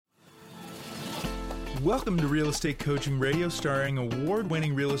Welcome to Real Estate Coaching Radio, starring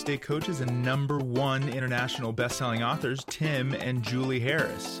award-winning real estate coaches and #1 international best-selling authors, Tim and Julie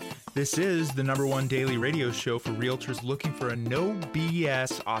Harris. This is the #1 daily radio show for realtors looking for a no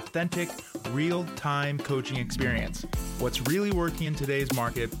BS, authentic, real-time coaching experience. What's really working in today's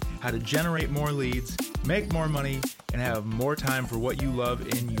market, how to generate more leads, make more money, and have more time for what you love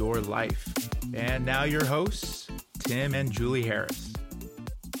in your life. And now your hosts, Tim and Julie Harris.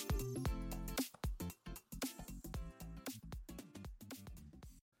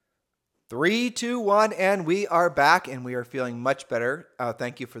 3, 2, 1, and we are back, and we are feeling much better.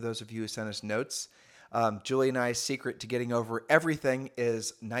 Thank you for those of you who sent us notes. Julie and I's secret to getting over everything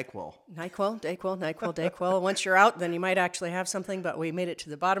is NyQuil. NyQuil. Once you're out, then you might actually have something, but we made it to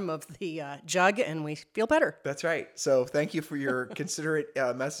the bottom of the jug, and we feel better. That's right. So thank you for your considerate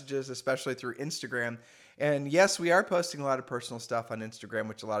messages, especially through Instagram. And yes, we are posting a lot of personal stuff on Instagram,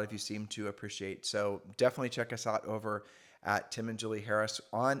 which a lot of you seem to appreciate. So definitely check us out over at Tim and Julie Harris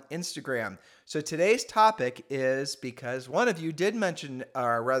on Instagram. So today's topic is because one of you did mention,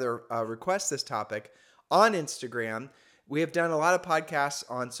 or rather request this topic on Instagram. We have done a lot of podcasts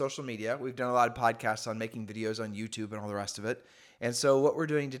on social media. We've done a lot of podcasts on making videos on YouTube and all the rest of it. And so what we're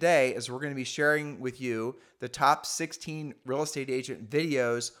doing today is we're going to be sharing with you the top 16 real estate agent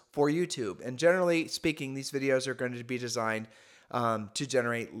videos for YouTube. And generally speaking, these videos are going to be designed to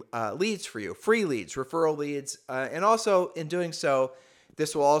generate leads for you, free leads, referral leads. And also in doing so,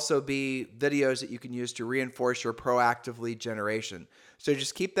 this will also be videos that you can use to reinforce your proactive lead generation. So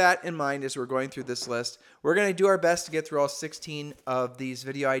just keep that in mind as we're going through this list. We're going to do our best to get through all 16 of these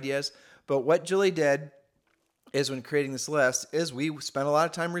video ideas. But what Julie did is when creating this list is we spent a lot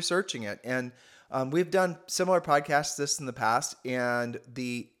of time researching it. And we've done similar podcasts to this in the past, and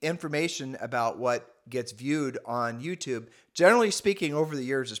the information about what gets viewed on YouTube, generally speaking, over the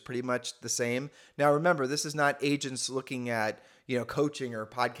years is pretty much the same. Now, remember, this is not agents looking at, coaching or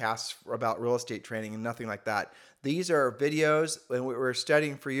podcasts about real estate training and nothing like that. These are videos, and what we're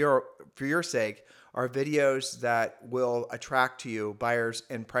studying for your sake are videos that will attract to you buyers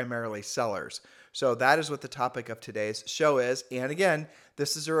and primarily sellers. So that is what the topic of today's show is. And again,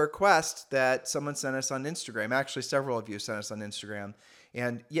 this is a request that someone sent us on Instagram. Actually, several of you sent us on Instagram.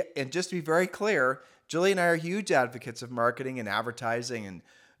 And just to be very clear, Julie and I are huge advocates of marketing and advertising and,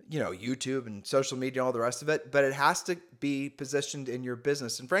 YouTube and social media and all the rest of it. But it has to be positioned in your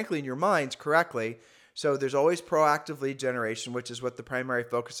business and frankly in your minds correctly. So there's always proactive lead generation, which is what the primary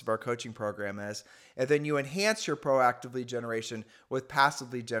focus of our coaching program is. And then you enhance your proactive lead generation with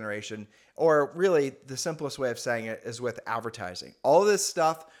passive lead generation, or really the simplest way of saying it is with advertising. All this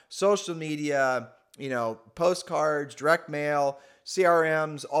stuff, social media, postcards, direct mail,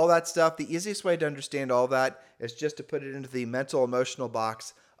 CRMs, all that stuff. The easiest way to understand all that is just to put it into the mental emotional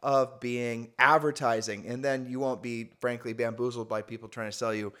box of being advertising. And then you won't be, frankly, bamboozled by people trying to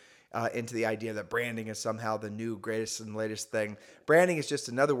sell you into the idea that branding is somehow the new greatest and latest thing. Branding is just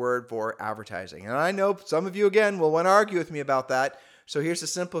another word for advertising. And I know some of you, again, will want to argue with me about that. So here's the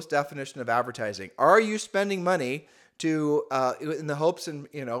simplest definition of advertising. Are you spending money to in the hopes and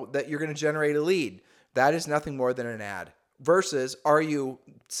that you're going to generate a lead? That is nothing more than an ad. Versus, are you,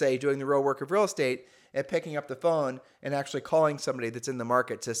 say, doing the real work of real estate and picking up the phone and actually calling somebody that's in the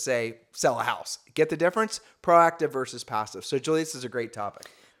market to, say, sell a house? Get the difference? Proactive versus passive. So, Julie, this is a great topic.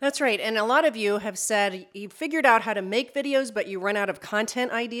 That's right. And a lot of you have said you figured out how to make videos, but you run out of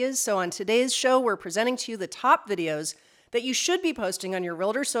content ideas. So on today's show, we're presenting to you the top videos that you should be posting on your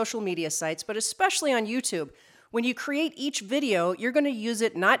realtor social media sites, but especially on YouTube. When you create each video, you're going to use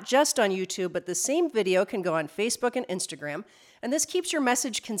it not just on YouTube, but the same video can go on Facebook and Instagram. And this keeps your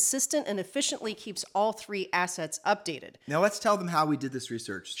message consistent and efficiently keeps all three assets updated. Now let's tell them how we did this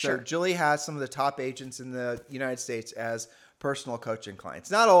research. Sure. So Julie has some of the top agents in the United States as personal coaching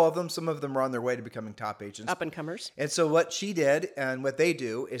clients. Not all of them. Some of them are on their way to becoming top agents. Up-and-comers. And so what she did and what they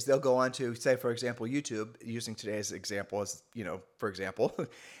do is they'll go on to, say, for example, YouTube, using today's example as, for example,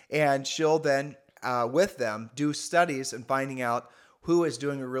 and she'll then, with them, do studies and finding out who is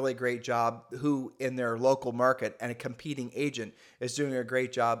doing a really great job, who in their local market and a competing agent is doing a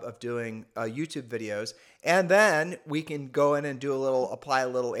great job of doing YouTube videos. And then we can go in and apply a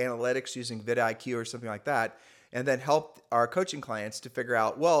little analytics using vidIQ or something like that, and then help our coaching clients to figure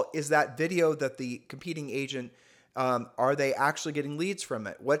out, well, is that video that the competing agent, are they actually getting leads from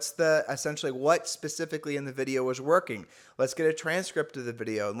it? What specifically in the video is working? Let's get a transcript of the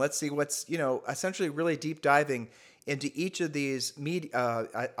video and let's see what's, essentially really deep diving into each of these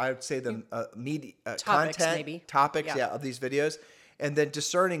I would say the topics, content maybe. Topics, of these videos, and then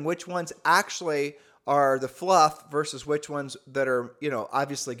discerning which ones actually are the fluff versus which ones that are,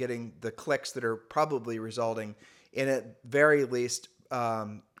 obviously getting the clicks that are probably resulting in at very least,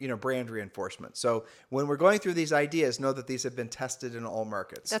 brand reinforcement. So when we're going through these ideas, know that these have been tested in all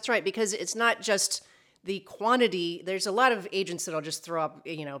markets. That's right, because it's not just the quantity. There's a lot of agents that'll just throw up,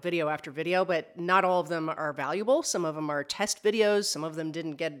 video after video, but not all of them are valuable. Some of them are test videos. Some of them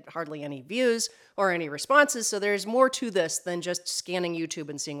didn't get hardly any views or any responses. So there's more to this than just scanning YouTube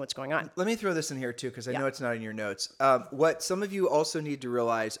and seeing what's going on. Let me throw this in here too, because I know it's not in your notes. What some of you also need to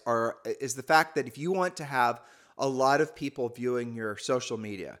realize is the fact that if you want to have a lot of people viewing your social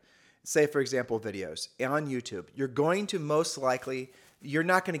media, say for example videos on YouTube, you're going to most likely, you're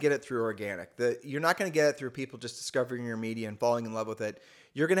not going to get it through organic. You're not going to get it through people just discovering your media and falling in love with it.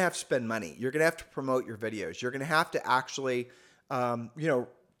 You're going to have to spend money. You're going to have to promote your videos. You're going to have to actually,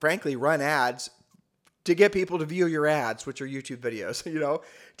 frankly, run ads to get people to view your ads, which are YouTube videos.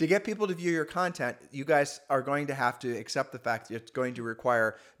 To get people to view your content, you guys are going to have to accept the fact that it's going to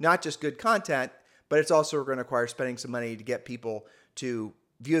require not just good content, but it's also going to require spending some money to get people to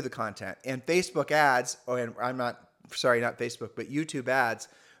view the content. And Facebook ads, not Facebook, but YouTube ads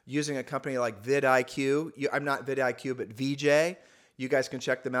using a company like vidIQ. I'm not vidIQ, but VJ. You guys can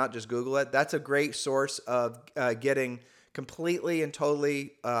check them out. Just Google it. That's a great source of getting completely and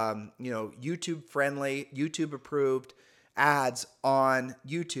totally, YouTube friendly, YouTube approved ads on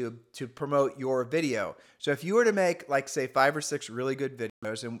YouTube to promote your video. So if you were to make say 5 or 6 really good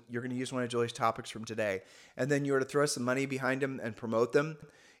videos, and you're going to use one of Julie's topics from today, and then you were to throw some money behind them and promote them,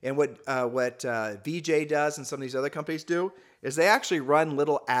 and what VJ does and some of these other companies do is they actually run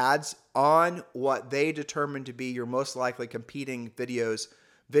little ads on what they determine to be your most likely competing videos.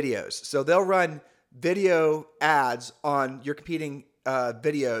 So they'll run video ads on your competing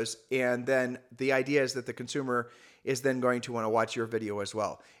videos, and then the idea is that the consumer is then going to want to watch your video as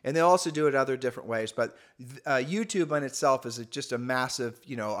well. And they also do it other different ways, but YouTube on itself is just a massive,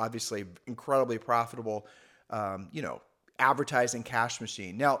 obviously incredibly profitable, advertising cash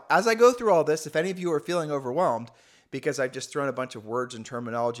machine. Now, as I go through all this, if any of you are feeling overwhelmed because I've just thrown a bunch of words and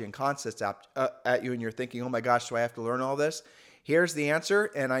terminology and concepts at you and you're thinking, oh my gosh, do I have to learn all this? Here's the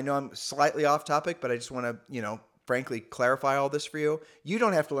answer. And I know I'm slightly off topic, but I just want to, frankly, clarify all this for you. You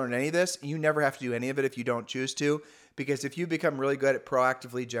don't have to learn any of this. You never have to do any of it if you don't choose to, because if you become really good at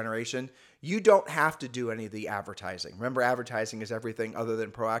proactive lead generation, you don't have to do any of the advertising. Remember, advertising is everything other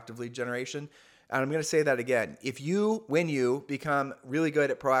than proactive lead generation. And I'm going to say that again. When you become really good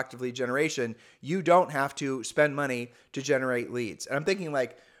at proactive lead generation, you don't have to spend money to generate leads. And I'm thinking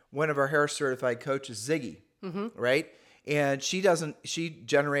like one of our Harris certified coaches, Ziggy, right? And she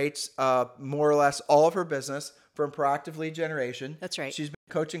generates more or less all of her business from proactive lead generation. That's right. She's been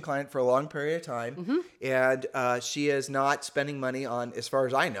coaching client for a long period of time, and she is not spending money on, as far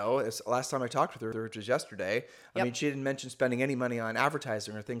as I know, last time I talked with her, which was yesterday, I mean, she didn't mention spending any money on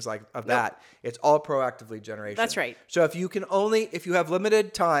advertising or things like that. It's all proactive lead generation. That's right. So if you have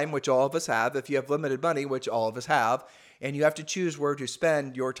limited time, which all of us have, if you have limited money, which all of us have, and you have to choose where to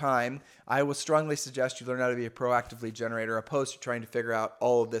spend your time, I will strongly suggest you learn how to be a proactive lead generator, opposed to trying to figure out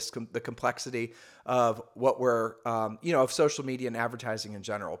all of this, the complexity of what we're, of social media and advertising in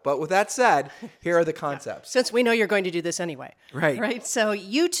general. But with that said, here are the concepts. Since we know you're going to do this anyway. Right. So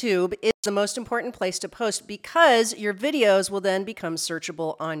YouTube is the most important place to post because your videos will then become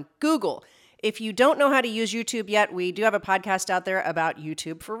searchable on Google. If you don't know how to use YouTube yet, we do have a podcast out there about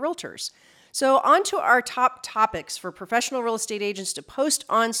YouTube for realtors. So on to our top topics for professional real estate agents to post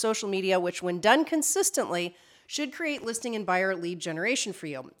on social media, which when done consistently, should create listing and buyer lead generation for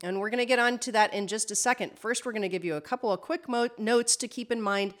you. And we're going to get on to that in just a second. First, we're going to give you a couple of quick notes to keep in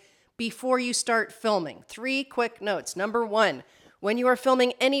mind before you start filming. 3 quick notes. Number 1, when you are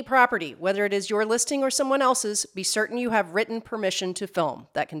filming any property, whether it is your listing or someone else's, be certain you have written permission to film.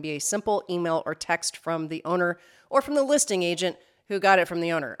 That can be a simple email or text from the owner or from the listing agent who got it from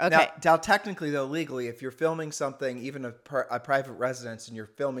the owner. Okay. Now technically, though, legally, if you're filming something, even a private residence, and you're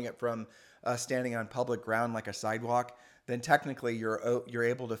filming it from standing on public ground like a sidewalk, then technically you're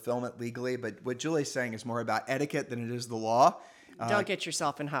able to film it legally. But what Julie's saying is more about etiquette than it is the law. Don't get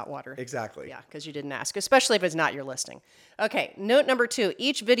yourself in hot water. Exactly. Yeah, because you didn't ask, especially if it's not your listing. Okay, note number 2,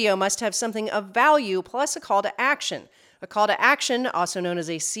 each video must have something of value plus a call to action. A call to action, also known as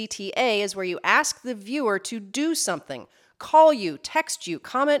a CTA, is where you ask the viewer to do something. Call you, text you,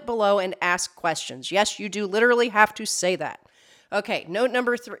 comment below, and ask questions. Yes, you do literally have to say that. Okay, note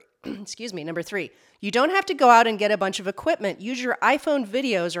number 3. Number 3. You don't have to go out and get a bunch of equipment. Use your iPhone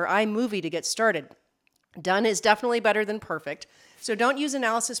videos or iMovie to get started. Done is definitely better than perfect. So don't use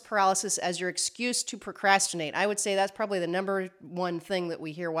analysis paralysis as your excuse to procrastinate. I would say that's probably the number one thing that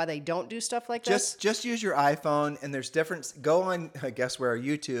we hear why they don't do stuff like this. Just use your iPhone, and there's different. Go on, I guess where,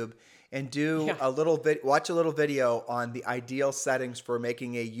 YouTube, and do a little watch a little video on the ideal settings for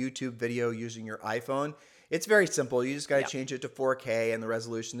making a YouTube video using your iPhone. It's very simple. You just got to change it to 4K and the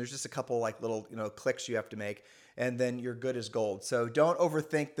resolution. There's just a couple like little clicks you have to make, and then you're good as gold. So don't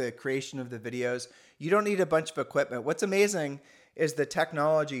overthink the creation of the videos. You don't need a bunch of equipment. What's amazing is the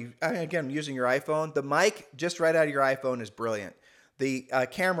technology. Again, using your iPhone, the mic just right out of your iPhone is brilliant. The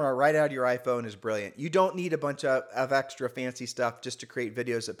camera right out of your iPhone is brilliant. You don't need a bunch of extra fancy stuff just to create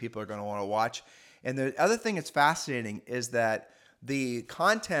videos that people are going to want to watch. And the other thing that's fascinating is that the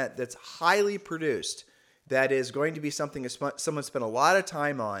content that's highly produced, that is going to be something someone spent a lot of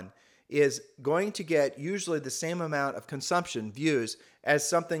time on, is going to get usually the same amount of consumption, views, as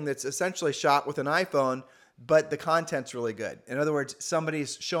something that's essentially shot with an iPhone, but the content's really good. In other words,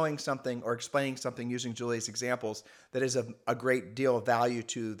 somebody's showing something or explaining something using Julie's examples that is of a great deal of value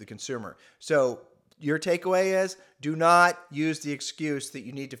to the consumer. So your takeaway is, do not use the excuse that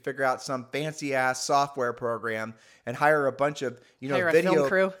you need to figure out some fancy ass software program and hire a bunch of hire video a film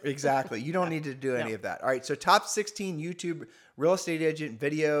crew. Exactly. You don't need to do any of that. All right. So top 16 YouTube real estate agent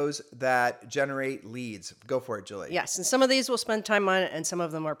videos that generate leads. Go for it, Julie. Yes, and some of these we'll spend time on, and some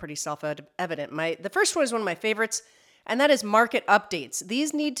of them are pretty self-evident. The first one is one of my favorites, and that is market updates.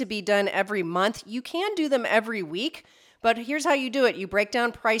 These need to be done every month. You can do them every week, but here's how you do it. You break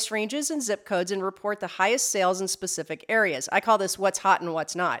down price ranges and zip codes and report the highest sales in specific areas. I call this what's hot and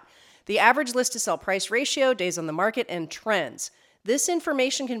what's not. The average list to sell price ratio, days on the market, and trends. This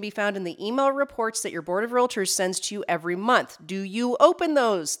information can be found in the email reports that your board of realtors sends to you every month. Do you open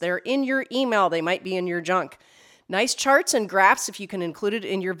those? They're in your email. They might be in your junk. Nice charts and graphs if you can include it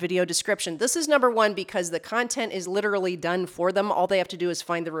in your video description. This is number one because the content is literally done for them. All they have to do is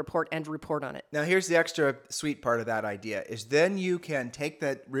find the report and report on it. Now, here's the extra sweet part of that idea is then you can take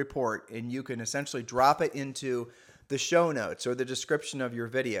that report and you can essentially drop it into the show notes or the description of your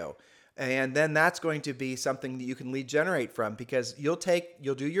video. And then that's going to be something that you can lead generate from, because you'll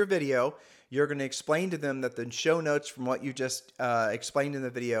do your video. You're going to explain to them that the show notes from what you just explained in the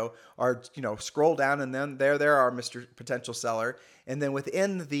video are, scroll down and then there are, Mr. Potential Seller. And then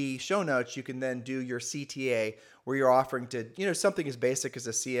within the show notes, you can then do your CTA where you're offering to, something as basic as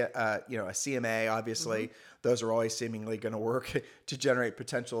a CMA, obviously. Mm-hmm. Those are always seemingly going to work to generate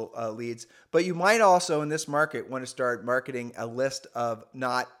potential leads. But you might also in this market want to start marketing a list of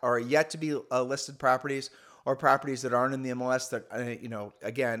not or yet to be listed properties or properties that aren't in the MLS that,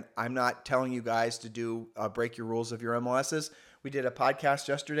 again, I'm not telling you guys to do break your rules of your MLSs. We did a podcast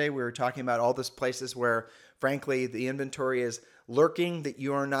yesterday. We were talking about all these places where, frankly, the inventory is lurking that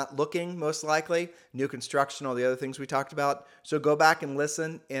you are not looking, most likely. New construction, all the other things we talked about. So go back and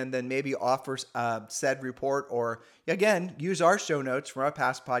listen and then maybe offer said report, or, again, use our show notes from our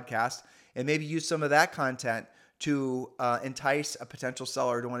past podcast and maybe use some of that content to entice a potential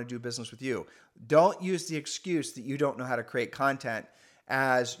seller to want to do business with you. Don't use the excuse that you don't know how to create content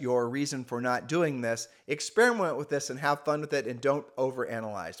as your reason for not doing this. Experiment with this and have fun with it, and don't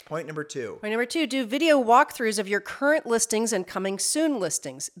overanalyze. Point number two. Point number two, do video walkthroughs of your current listings and coming soon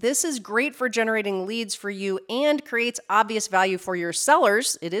listings. This is great for generating leads for you and creates obvious value for your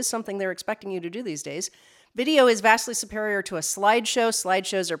sellers. It is something they're expecting you to do these days. Video is vastly superior to a slideshow.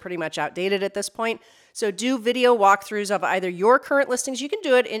 Slideshows are pretty much outdated at this point. So do video walkthroughs of either your current listings. You can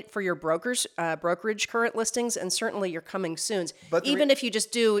do it for your brokerage current listings, and certainly your coming soons. But even if you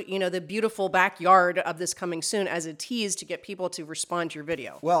just do, the beautiful backyard of this coming soon as a tease to get people to respond to your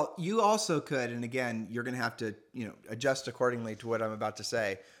video. Well, you also could, and again, you're going to have to, adjust accordingly to what I'm about to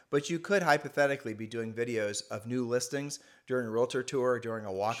say. But you could hypothetically be doing videos of new listings during a realtor tour, during a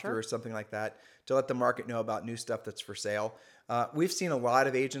walkthrough, or something like that, to let the market know about new stuff that's for sale. We've seen a lot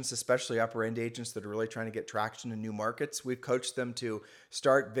of agents, especially upper end agents, that are really trying to get traction in new markets. We've coached them to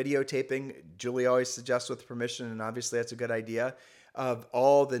start videotaping. Julie always suggests with permission, and obviously that's a good idea, of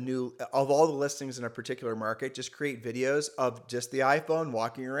all the listings in a particular market. Just create videos of just the iPhone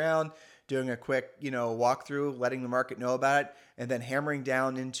walking around, doing a quick, walkthrough, letting the market know about it, and then hammering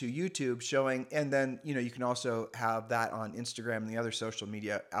down into YouTube, showing, and then, you can also have that on Instagram and the other social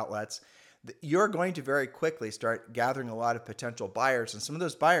media outlets. You're going to very quickly start gathering a lot of potential buyers, and some of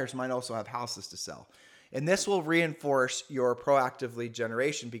those buyers might also have houses to sell. And this will reinforce your proactive lead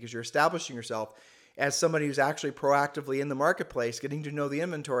generation, because you're establishing yourself as somebody who's actually proactively in the marketplace, getting to know the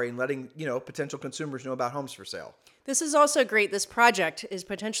inventory and letting, potential consumers know about homes for sale. This is also great. This project is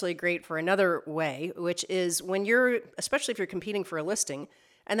potentially great for another way, which is when especially if you're competing for a listing,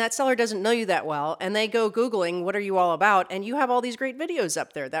 and that seller doesn't know you that well, and they go Googling, what are you all about? And you have all these great videos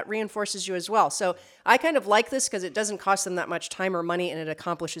up there. That reinforces you as well. So I kind of like this because it doesn't cost them that much time or money, and it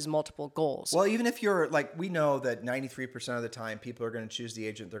accomplishes multiple goals. Well, even if you're like, we know that 93% of the time people are going to choose the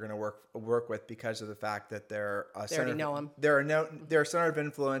agent they're going to work with because of the fact that they're They already know them. They're a center of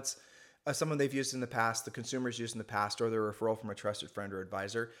influence, someone they've used in the past, the consumer's used in the past, or they're a referral from a trusted friend or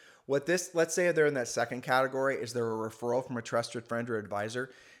advisor. Let's say they're in that second category, is they're a referral from a trusted friend or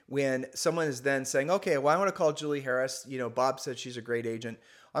advisor. When someone is then saying, okay, well, I want to call Julie Harris. Bob said she's a great agent.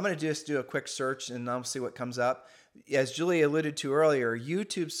 I'm going to just do a quick search and I'll see what comes up. As Julie alluded to earlier,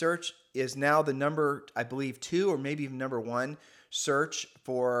 YouTube search is now the number, I believe, 2 or maybe even number 1 search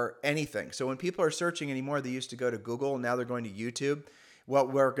for anything. So when people are searching anymore, they used to go to Google, and now they're going to YouTube.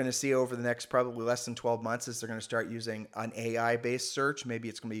 What we're going to see over the next probably less than 12 months is they're going to start using an AI-based search. Maybe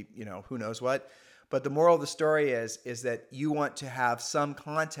it's going to be, who knows what. But the moral of the story is that you want to have some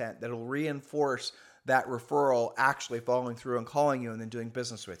content that will reinforce that referral actually following through and calling you and then doing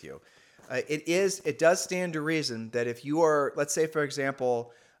business with you. It does stand to reason that if you are, let's say, for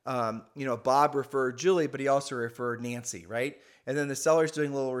example, Bob referred Julie, but he also referred Nancy, right? And then the seller's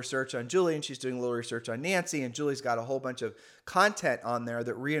doing a little research on Julie, and she's doing a little research on Nancy, and Julie's got a whole bunch of content on there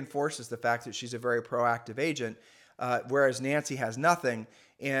that reinforces the fact that she's a very proactive agent, whereas Nancy has nothing.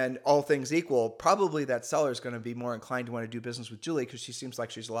 And all things equal, probably that seller is going to be more inclined to want to do business with Julie because she seems like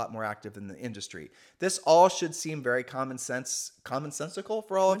she's a lot more active in the industry. This all should seem very commonsensical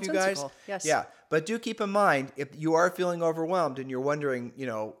for all of you guys. Yes. Yeah. But do keep in mind, if you are feeling overwhelmed and you're wondering,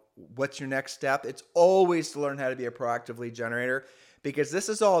 what's your next step, it's always to learn how to be a proactive lead generator, because this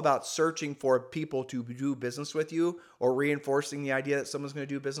is all about searching for people to do business with you or reinforcing the idea that someone's going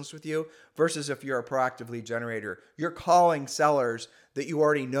to do business with you, versus if you're a proactive lead generator, you're calling sellers that you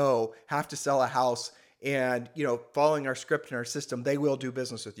already know have to sell a house, and following our script and our system, they will do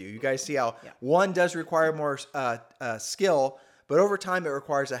business with you. You guys see how one does require more skill, but over time it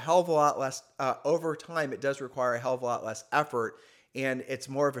requires a hell of a lot less. Over time, it does require a hell of a lot less effort, and it's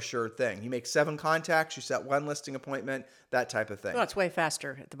more of a sure thing. You make 7 contacts, you set 1 listing appointment, that type of thing. Well, it's way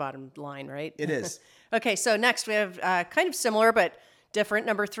faster at the bottom line, right? It is. Okay, so next we have kind of similar but different.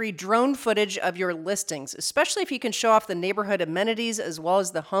 Number 3, drone footage of your listings, especially if you can show off the neighborhood amenities as well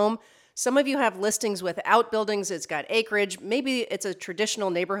as the home. Some of you have listings without buildings. It's got acreage. Maybe it's a traditional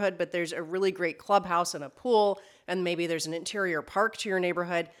neighborhood, but there's a really great clubhouse and a pool, and maybe there's an interior park to your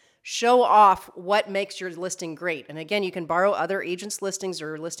neighborhood. Show off what makes your listing great. And again, you can borrow other agents' listings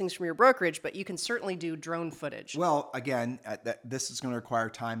or listings from your brokerage, but you can certainly do drone footage. Well, again, this is going to require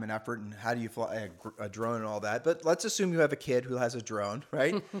time and effort, and how do you fly a drone and all that. But let's assume you have a kid who has a drone,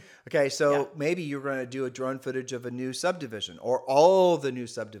 right? Okay, so maybe you're going to do a drone footage of a new subdivision or all the new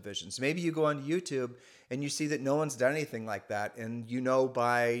subdivisions. Maybe you go on YouTube and you see that no one's done anything like that. And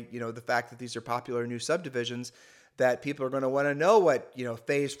by the fact that these are popular new subdivisions, that people are going to want to know what,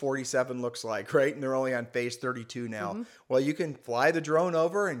 phase 47 looks like, right? And they're only on phase 32 now. Mm-hmm. Well, you can fly the drone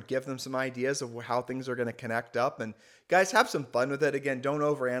over and give them some ideas of how things are going to connect up. And guys, have some fun with it. Again, don't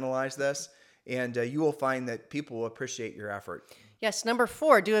overanalyze this. And you will find that people will appreciate your effort. Yes. Number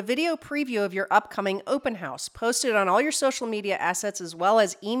 4, do a video preview of your upcoming open house. Post it on all your social media assets as well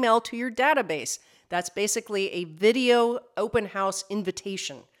as email to your database. That's basically a video open house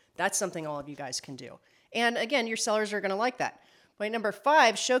invitation. That's something all of you guys can do. And again, your sellers are going to like that. Point number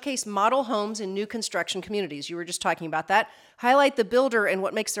 5, showcase model homes in new construction communities. You were just talking about that. Highlight the builder and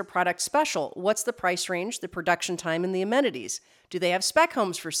what makes their product special. What's the price range, the production time, and the amenities? Do they have spec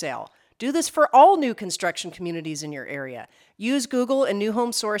homes for sale? Do this for all new construction communities in your area. Use Google and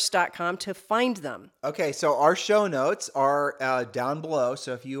newhomesource.com to find them. Okay, so our show notes are down below.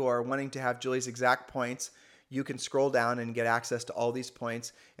 So if you are wanting to have Julie's exact points, you can scroll down and get access to all these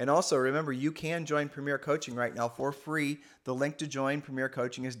points. And also remember, you can join Premier Coaching right now for free. The link to join Premier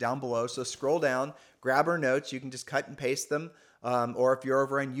Coaching is down below. So scroll down, grab our notes. You can just cut and paste them. Or if you're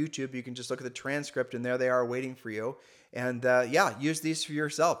over on YouTube, you can just look at the transcript and there they are waiting for you. And use these for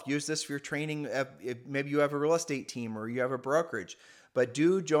yourself. Use this for your training. Maybe you have a real estate team or you have a brokerage. But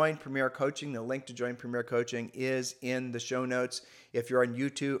do join Premier Coaching. The link to join Premier Coaching is in the show notes. If you're on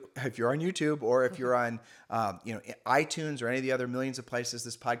YouTube, or if you're on iTunes or any of the other millions of places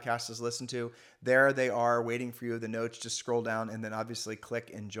this podcast is listened to, there they are waiting for you. The notes, just scroll down and then obviously click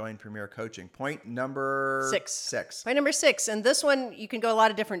and join Premier Coaching. Point number 6. Point number 6, and this one you can go a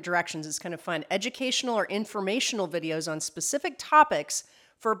lot of different directions. It's kind of fun. Educational or informational videos on specific topics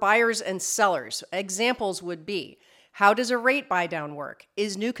for buyers and sellers. Examples would be: how does a rate buy down work?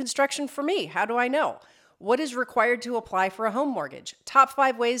 Is new construction for me? How do I know? What is required to apply for a home mortgage? Top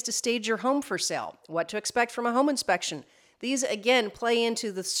 5 ways to stage your home for sale. What to expect from a home inspection. These, again, play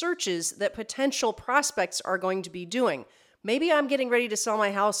into the searches that potential prospects are going to be doing. Maybe I'm getting ready to sell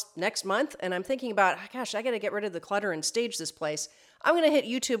my house next month, and I'm thinking about, gosh, I got to get rid of the clutter and stage this place. I'm going to hit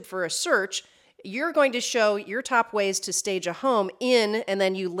YouTube for a search. You're going to show your top ways to stage a home and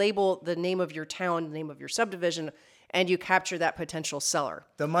then you label the name of your town, the name of your subdivision, and you capture that potential seller.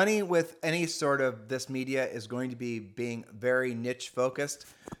 The money with any sort of this media is going to be being very niche focused.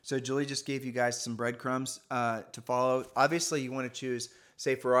 So Julie just gave you guys some breadcrumbs to follow. Obviously, you want to choose,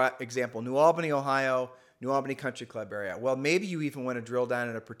 say, for example, New Albany, Ohio, New Albany Country Club area. Well, maybe you even want to drill down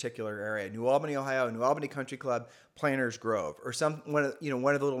in a particular area. New Albany, Ohio, New Albany Country Club, Planters Grove, or one of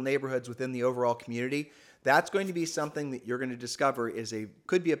the little neighborhoods within the overall community. That's going to be something that you're going to discover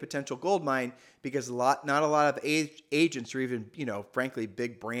could be a potential gold mine, because not a lot of agents or even, frankly,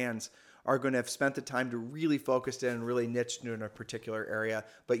 big brands are going to have spent the time to really focus in and really niche in a particular area.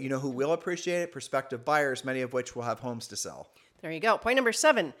 But you know who will appreciate it? Prospective buyers, many of which will have homes to sell. There you go. Point number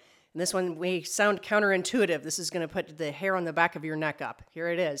 7. And this one may sound counterintuitive. This is going to put the hair on the back of your neck up. Here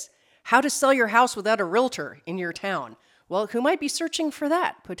it is. How to sell your house without a realtor in your town. Well, who might be searching for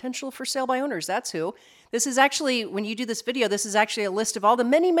that? Potential for sale by owners, that's who. This is actually, when you do this video, this is actually a list of all the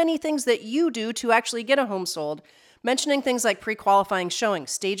many, many things that you do to actually get a home sold, mentioning things like pre-qualifying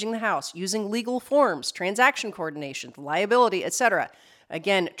showings, staging the house, using legal forms, transaction coordination, liability, etc.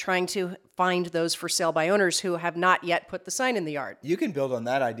 Again, trying to find those for sale by owners who have not yet put the sign in the yard. You can build on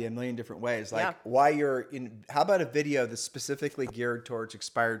that idea a million different ways. Like how about a video that's specifically geared towards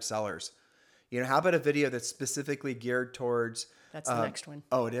expired sellers? How about a video that's specifically geared towards... That's the next one.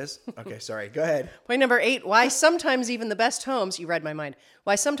 Oh, it is? Okay, sorry. Go ahead. Point number 8, why sometimes even the best homes, you read my mind,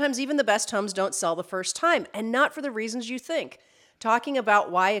 why sometimes even the best homes don't sell the first time, and not for the reasons you think. Talking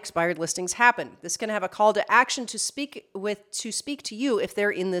about why expired listings happen. This can have a call to action to speak to you if they're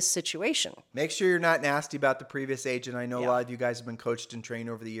in this situation. Make sure you're not nasty about the previous agent. I know a lot of you guys have been coached and trained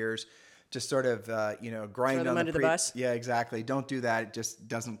over the years. Just sort of, grind Throw them on under the bus. Yeah, exactly. Don't do that. It just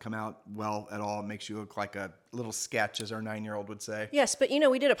doesn't come out well at all. It makes you look like a little sketch, as our 9-year-old would say. Yes, but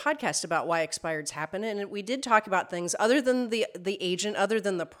we did a podcast about why expireds happen, and we did talk about things other than the agent, other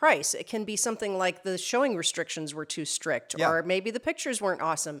than the price. It can be something like the showing restrictions were too strict, or maybe the pictures weren't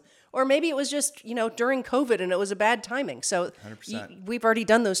awesome, or maybe it was just, during COVID and it was a bad timing. So 100%. We've already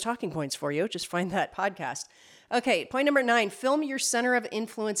done those talking points for you. Just find that podcast. Okay, point number 9, film your center of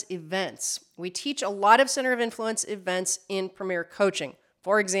influence events. We teach a lot of center of influence events in Premier Coaching.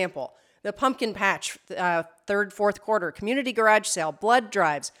 For example, the pumpkin patch, third, fourth quarter, community garage sale, blood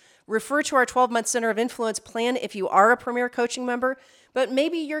drives. Refer to our 12-month center of influence plan if you are a Premier Coaching member. But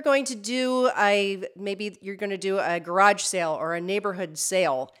maybe you're going to do a garage sale or a neighborhood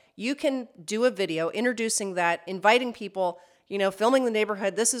sale. You can do a video introducing that, inviting people, filming the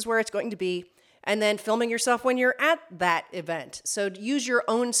neighborhood. This is where it's going to be. And then filming yourself when you're at that event. So use your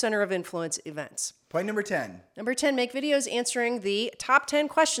own center of influence events. Point number 10. Number 10, make videos answering the top 10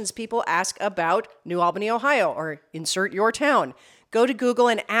 questions people ask about New Albany, Ohio, or insert your town. Go to Google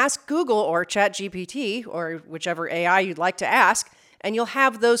and ask Google or ChatGPT or whichever AI you'd like to ask, and you'll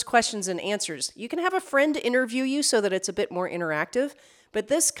have those questions and answers. You can have a friend interview you so that it's a bit more interactive, but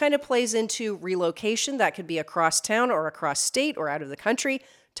this kind of plays into relocation. That could be across town or across state or out of the country.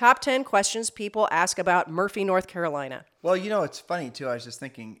 Top 10 questions people ask about Murphy, North Carolina. Well, it's funny, too. I was just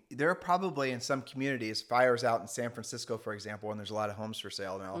thinking, there are probably in some communities, fires out in San Francisco, for example, and there's a lot of homes for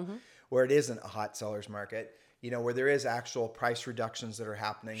sale now, where it isn't a hot seller's market, where there is actual price reductions that are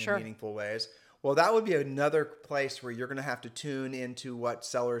happening in meaningful ways. Well, that would be another place where you're going to have to tune into what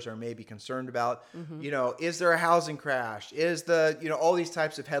sellers are maybe concerned about. Is there a housing crash? Is all these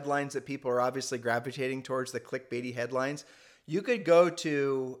types of headlines that people are obviously gravitating towards, the clickbaity headlines. You could go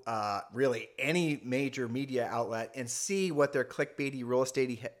to really any major media outlet and see what their clickbaity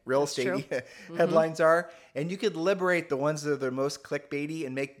real estate headlines are, and you could liberate the ones that are the most clickbaity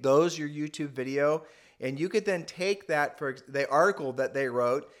and make those your YouTube video. And you could then take that for the article that they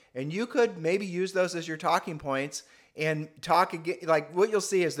wrote, and you could maybe use those as your talking points and talk again. Like, what you'll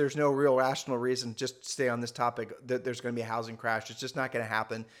see is there's no real rational reason just to stay on this topic that there's going to be a housing crash. It's just not going to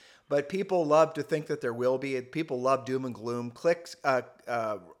happen. But people love to think that there will be. People love doom and gloom.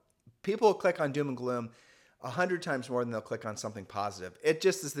 People click on doom and gloom 100 times more than they'll click on something positive. It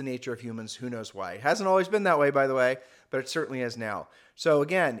just is the nature of humans. Who knows why? It hasn't always been that way, by the way, but it certainly is now. So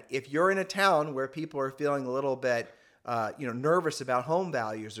again, if you're in a town where people are feeling a little bit nervous about home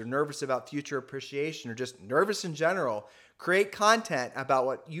values or nervous about future appreciation or just nervous in general, create content about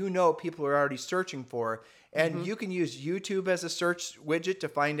what people are already searching for. And you can use YouTube as a search widget to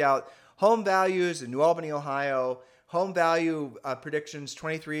find out home values in New Albany, Ohio, home value predictions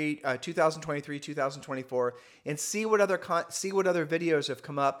 2023, 2024, and see what other videos have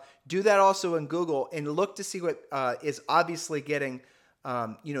come up. Do that also in Google and look to see what is obviously getting,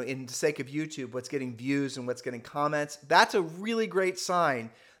 in the sake of YouTube, what's getting views and what's getting comments. That's a really great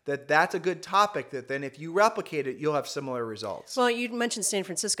sign that that's a good topic, that then if you replicate it, you'll have similar results. Well, you mentioned San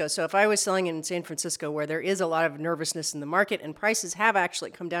Francisco. So if I was selling in San Francisco, where there is a lot of nervousness in the market and prices have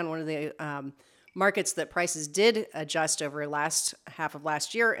actually come down, one of the markets that prices did adjust over last half of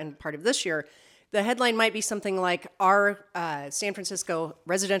last year and part of this year, the headline might be something like, "Are San Francisco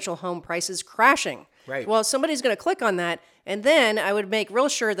residential home prices crashing?" Right. Well, somebody's going to click on that, and then I would make real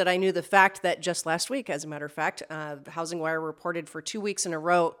sure that I knew the fact that just last week, as a matter of fact, Housing Wire reported for 2 weeks in a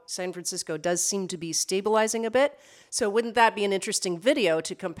row, San Francisco does seem to be stabilizing a bit. So wouldn't that be an interesting video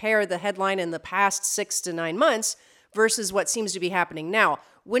to compare the headline in the past 6 to 9 months versus what seems to be happening now?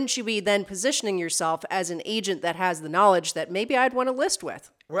 Wouldn't you be then positioning yourself as an agent that has the knowledge that maybe I'd want to list with?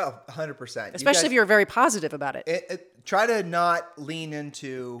 Well, 100%. Especially if you're very positive about it. Try to not lean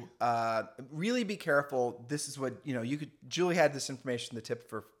into, really be careful. This is what, Julie had this information, the tip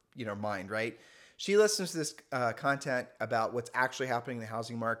for, mind, right? She listens to this content about what's actually happening in the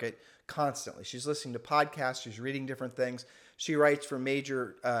housing market constantly. She's listening to podcasts. She's reading different things. She writes for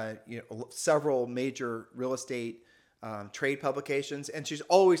several major real estate trade publications, and she's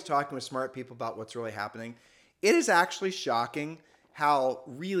always talking with smart people about what's really happening. It is actually shocking how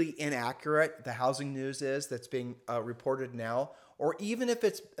really inaccurate the housing news is that's being reported now, or even if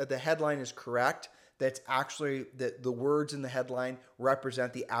it's the headline is correct, that's actually the words in the headline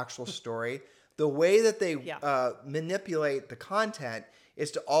represent the actual story. The way that they manipulate the content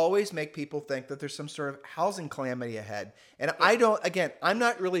is to always make people think that there's some sort of housing calamity ahead. And I'm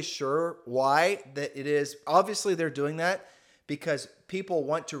not really sure why that it is. Obviously they're doing that because people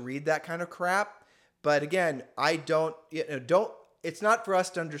want to read that kind of crap. But again, it's not for us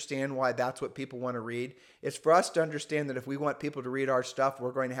to understand why that's what people want to read. It's for us to understand that if we want people to read our stuff,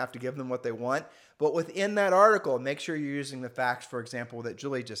 we're going to have to give them what they want. But within that article, make sure you're using the facts, for example, that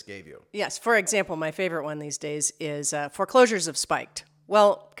Julie just gave you. Yes. For example, my favorite one these days is foreclosures have spiked.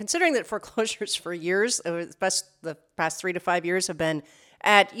 Well, considering that foreclosures for years, the past 3 to 5 years, have been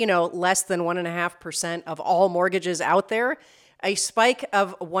at, less than 1.5% of all mortgages out there, a spike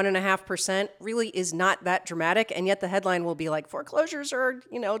of 1.5% really is not that dramatic, and yet the headline will be like, foreclosures are,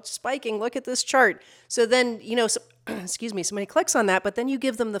 spiking. Look at this chart. So then, somebody clicks on that, but then you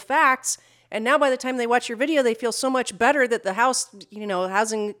give them the facts, and now by the time they watch your video, they feel so much better that the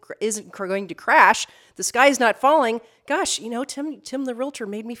housing isn't going to crash. The sky's not falling. Gosh, Tim the realtor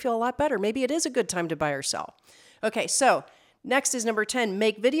made me feel a lot better. Maybe it is a good time to buy or sell. Okay, so next is number 10,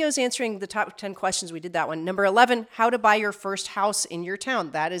 make videos answering the top 10 questions. We did that one. Number 11, how to buy your first house in your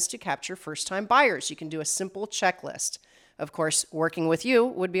town. That is to capture first-time buyers. You can do a simple checklist. Of course, working with you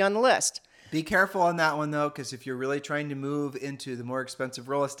would be on the list. Be careful on that one, though, because if you're really trying to move into the more expensive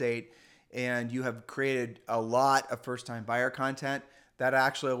real estate and you have created a lot of first-time buyer content, that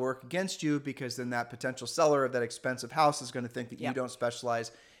actually will work against you, because then that potential seller of that expensive house is going to think that you don't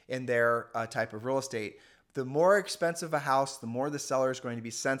specialize in their type of real estate. The more expensive a house, the more the seller is going to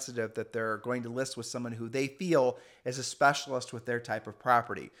be sensitive that they're going to list with someone who they feel is a specialist with their type of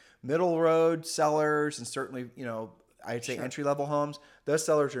property. Middle road sellers, and certainly, I'd say entry-level homes, those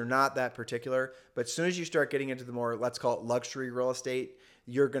sellers are not that particular. But as soon as you start getting into the more, let's call it luxury real estate,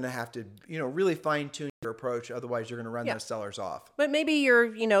 you're going to have to, really fine-tune your approach. Otherwise, you're going to run those sellers off. But maybe you're,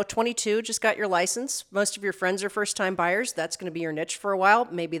 22, just got your license. Most of your friends are first-time buyers. That's going to be your niche for a while.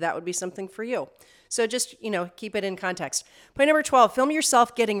 Maybe that would be something for you. So just, keep it in context. Point number 12, film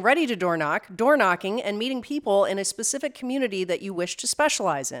yourself getting ready to door knocking, and meeting people in a specific community that you wish to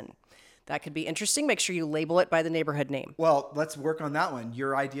specialize in. That could be interesting. Make sure you label it by the neighborhood name. Well, let's work on that one.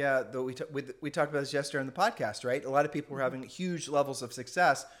 Your idea, though, we talked about this yesterday on the podcast, right? A lot of people are having huge levels of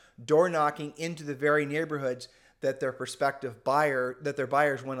success door knocking into the very neighborhoods that their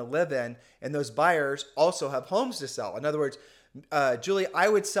buyers want to live in, and those buyers also have homes to sell. In other words, Julie, I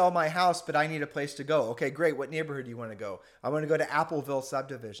would sell my house, but I need a place to go. Okay, great. What neighborhood do you want to go? I want to go to Appleville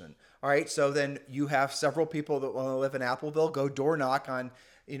subdivision. All right, so then you have several people that want to live in Appleville. Go door knock on,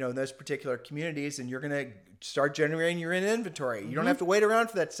 those particular communities, and you're going to start generating your inventory. You don't have to wait around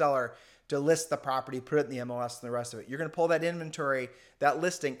for that seller to list the property, put it in the MLS and the rest of it. You're going to pull that inventory, that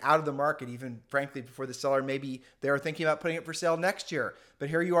listing out of the market, even frankly before the seller, maybe they're thinking about putting it for sale next year. But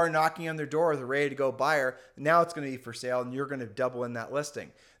here you are knocking on their door with a ready to go buyer. Now it's going to be for sale, and you're going to double in that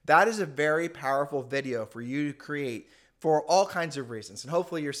listing. That is a very powerful video for you to create for all kinds of reasons. And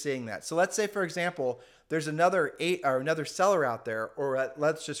hopefully you're seeing that. So let's say, for example, there's another seller out there, or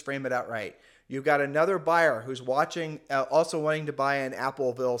let's just frame it outright. You've got another buyer who's watching, also wanting to buy an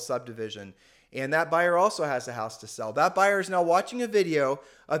Appleville subdivision. And that buyer also has a house to sell. That buyer is now watching a video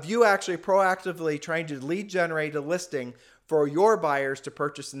of you actually proactively trying to lead generate a listing for your buyers to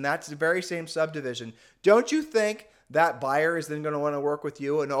purchase. And that's the very same subdivision. Don't you think that buyer is then going to want to work with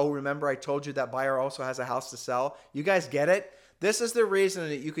you? And oh, remember I told you that buyer also has a house to sell. You guys get it? This is the reason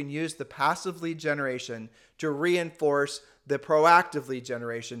that you can use the passive lead generation to reinforce the proactive lead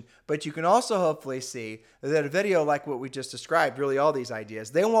generation. But you can also hopefully see that a video like what we just described, really all these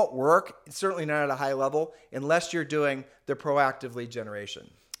ideas, they won't work, certainly not at a high level, unless you're doing the proactive lead generation.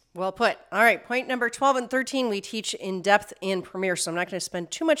 Well put. All right, point number 12 and 13 we teach in depth in Premiere, so I'm not going to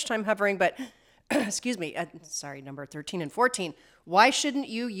spend too much time hovering, but excuse me, number 13 and 14. Why shouldn't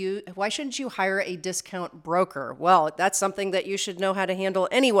you hire a discount broker? Well, that's something that you should know how to handle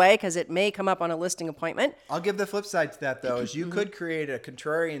anyway, because it may come up on a listing appointment. I'll give the flip side to that, though, is you could create a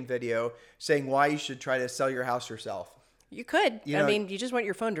contrarian video saying why you should try to sell your house yourself. You could. I mean, you just want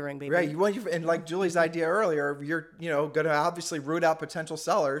your phone to ring, baby. Right. And like Julie's idea earlier, you're going to obviously root out potential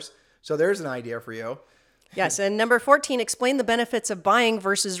sellers. So there's an idea for you. Yes, and number 14, explain the benefits of buying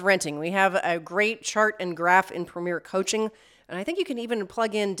versus renting. We have a great chart and graph in Premier Coaching, and I think you can even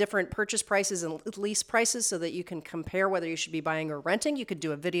plug in different purchase prices and lease prices so that you can compare whether you should be buying or renting. You could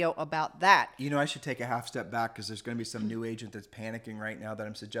do a video about that. I should take a half step back because there's going to be some new agent that's panicking right now that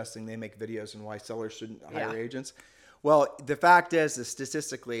I'm suggesting they make videos on why sellers shouldn't hire agents. Well, the fact is that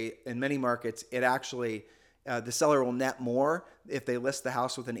statistically, in many markets, it actually, the seller will net more if they list the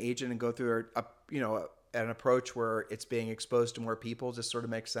house with an agent and go through an approach where it's being exposed to more people. Just sort of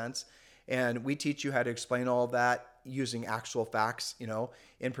makes sense. And we teach you how to explain all of that using actual facts,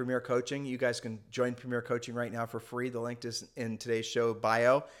 in Premier Coaching. You guys can join Premier Coaching right now for free. The link is in today's show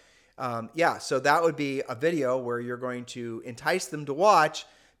bio. So that would be a video where you're going to entice them to watch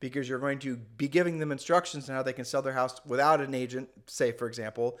because you're going to be giving them instructions on how they can sell their house without an agent, say, for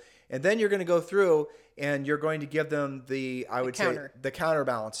example. And then you're going to go through and you're going to give them the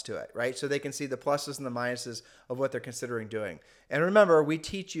counterbalance to it, right? So they can see the pluses and the minuses of what they're considering doing. And remember, we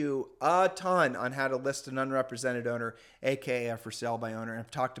teach you a ton on how to list an unrepresented owner, aka a for sale by owner. And I've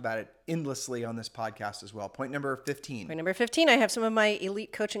talked about it endlessly on this podcast as well. Point number 15. Point number 15, I have some of my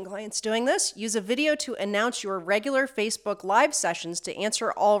elite coaching clients doing this. Use a video to announce your regular Facebook Live sessions to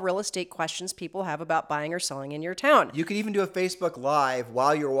answer all real estate questions people have about buying or selling in your town. You could even do a Facebook Live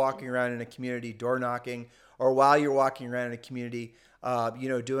while you're walking around in a community, door knocking, or while you're walking around in a community,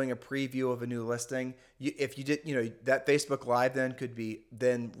 doing a preview of a new listing. If you did, that Facebook Live then could be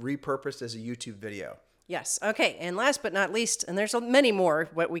then repurposed as a YouTube video. Yes. Okay. And last but not least, and there's many more,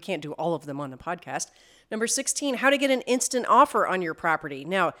 but we can't do all of them on the podcast. Number 16, how to get an instant offer on your property.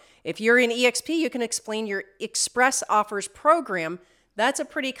 Now, if you're in EXP, you can explain your Express Offers program. That's a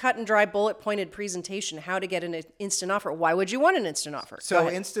pretty cut and dry bullet pointed presentation, how to get an instant offer. Why would you want an instant offer? So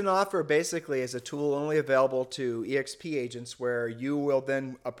instant offer basically is a tool only available to EXP agents where you will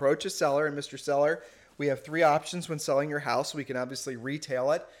then approach a seller. And Mr. Seller, we have 3 options when selling your house. We can obviously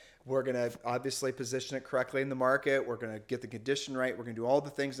retail it. We're going to obviously position it correctly in the market. We're going to get the condition right. We're going to do all the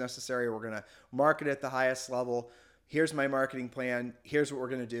things necessary. We're going to market at the highest level. Here's my marketing plan. Here's what we're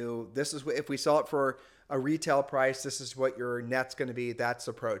going to do. This is what, if we sell it for a retail price, this is what your net's going to be. That's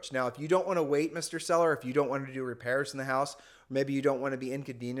approach. Now, if you don't want to wait, Mr. Seller, if you don't want to do repairs in the house, or maybe you don't want to be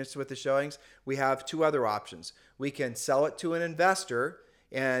inconvenienced with the showings, we have 2 other options. We can sell it to an investor,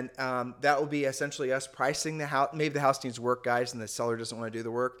 and that will be essentially us pricing the house. Maybe the house needs work, guys, and the seller doesn't want to do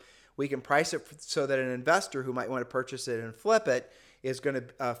the work. We can price it so that an investor who might want to purchase it and flip it is going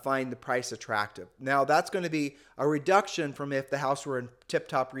to find the price attractive. Now, that's going to be a reduction from if the house were in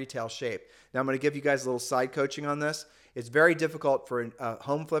tip-top retail shape. Now, I'm going to give you guys a little side coaching on this. It's very difficult for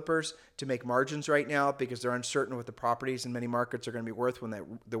home flippers to make margins right now because they're uncertain what the properties in many markets are going to be worth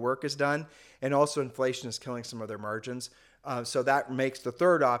when the work is done. And also inflation is killing some of their margins. So that makes the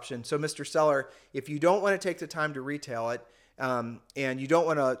third option. So, Mr. Seller, if you don't want to take the time to retail it and you don't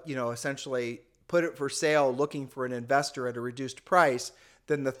want to, essentially put it for sale looking for an investor at a reduced price,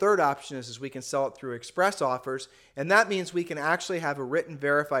 then the third option is we can sell it through Express Offers. And that means we can actually have a written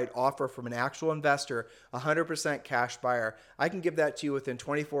verified offer from an actual investor, 100% cash buyer. I can give that to you within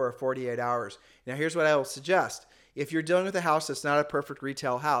 24 or 48 hours. Now, here's what I will suggest. If you're dealing with a house that's not a perfect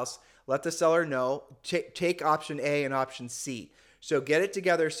retail house, let the seller know. Take option A and option C. So get it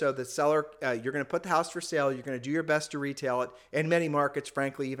together so the seller, you're going to put the house for sale. You're going to do your best to retail it. In many markets,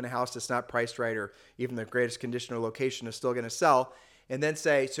 frankly, even a house that's not priced right or even the greatest condition or location is still going to sell. And then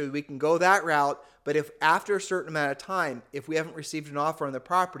say, so we can go that route, But if after a certain amount of time, if we haven't received an offer on the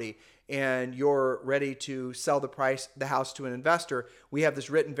property and you're ready to sell the house to an investor, we have this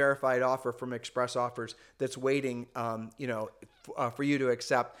written verified offer from Express Offers that's waiting, for you to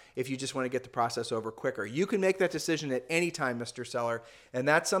accept if you just want to get the process over quicker. You can make that decision at any time, Mr. Seller, and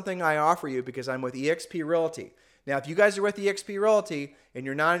that's something I offer you because I'm with eXp Realty. Now, if you guys are with eXp Realty and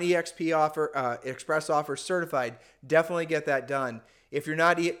you're not an Express Offers certified, definitely get that done. If you're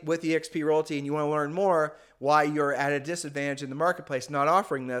not with eXp Realty and you want to learn more why you're at a disadvantage in the marketplace not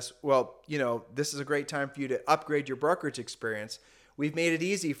offering this, well, this is a great time for you to upgrade your brokerage experience. We've made it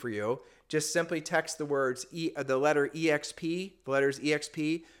easy for you. Just simply text the letters EXP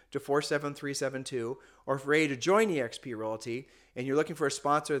to 47372, or if you're ready to join eXp Realty and you're looking for a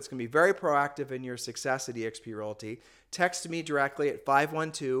sponsor that's going to be very proactive in your success at eXp Realty, text me directly at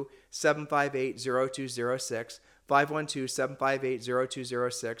 512-758-0206,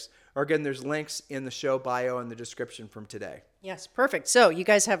 512-758-0206, or again, there's links in the show bio and the description from today. Yes, perfect. So you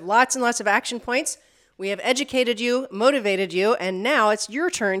guys have lots and lots of action points. We have educated you, motivated you, and now it's your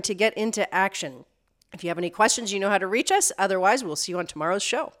turn to get into action. If you have any questions, you know how to reach us. Otherwise, we'll see you on tomorrow's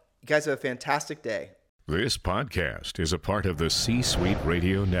show. You guys have a fantastic day. This podcast is a part of the C-Suite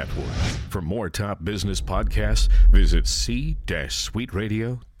Radio Network. For more top business podcasts, visit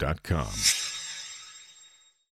c-suiteradio.com.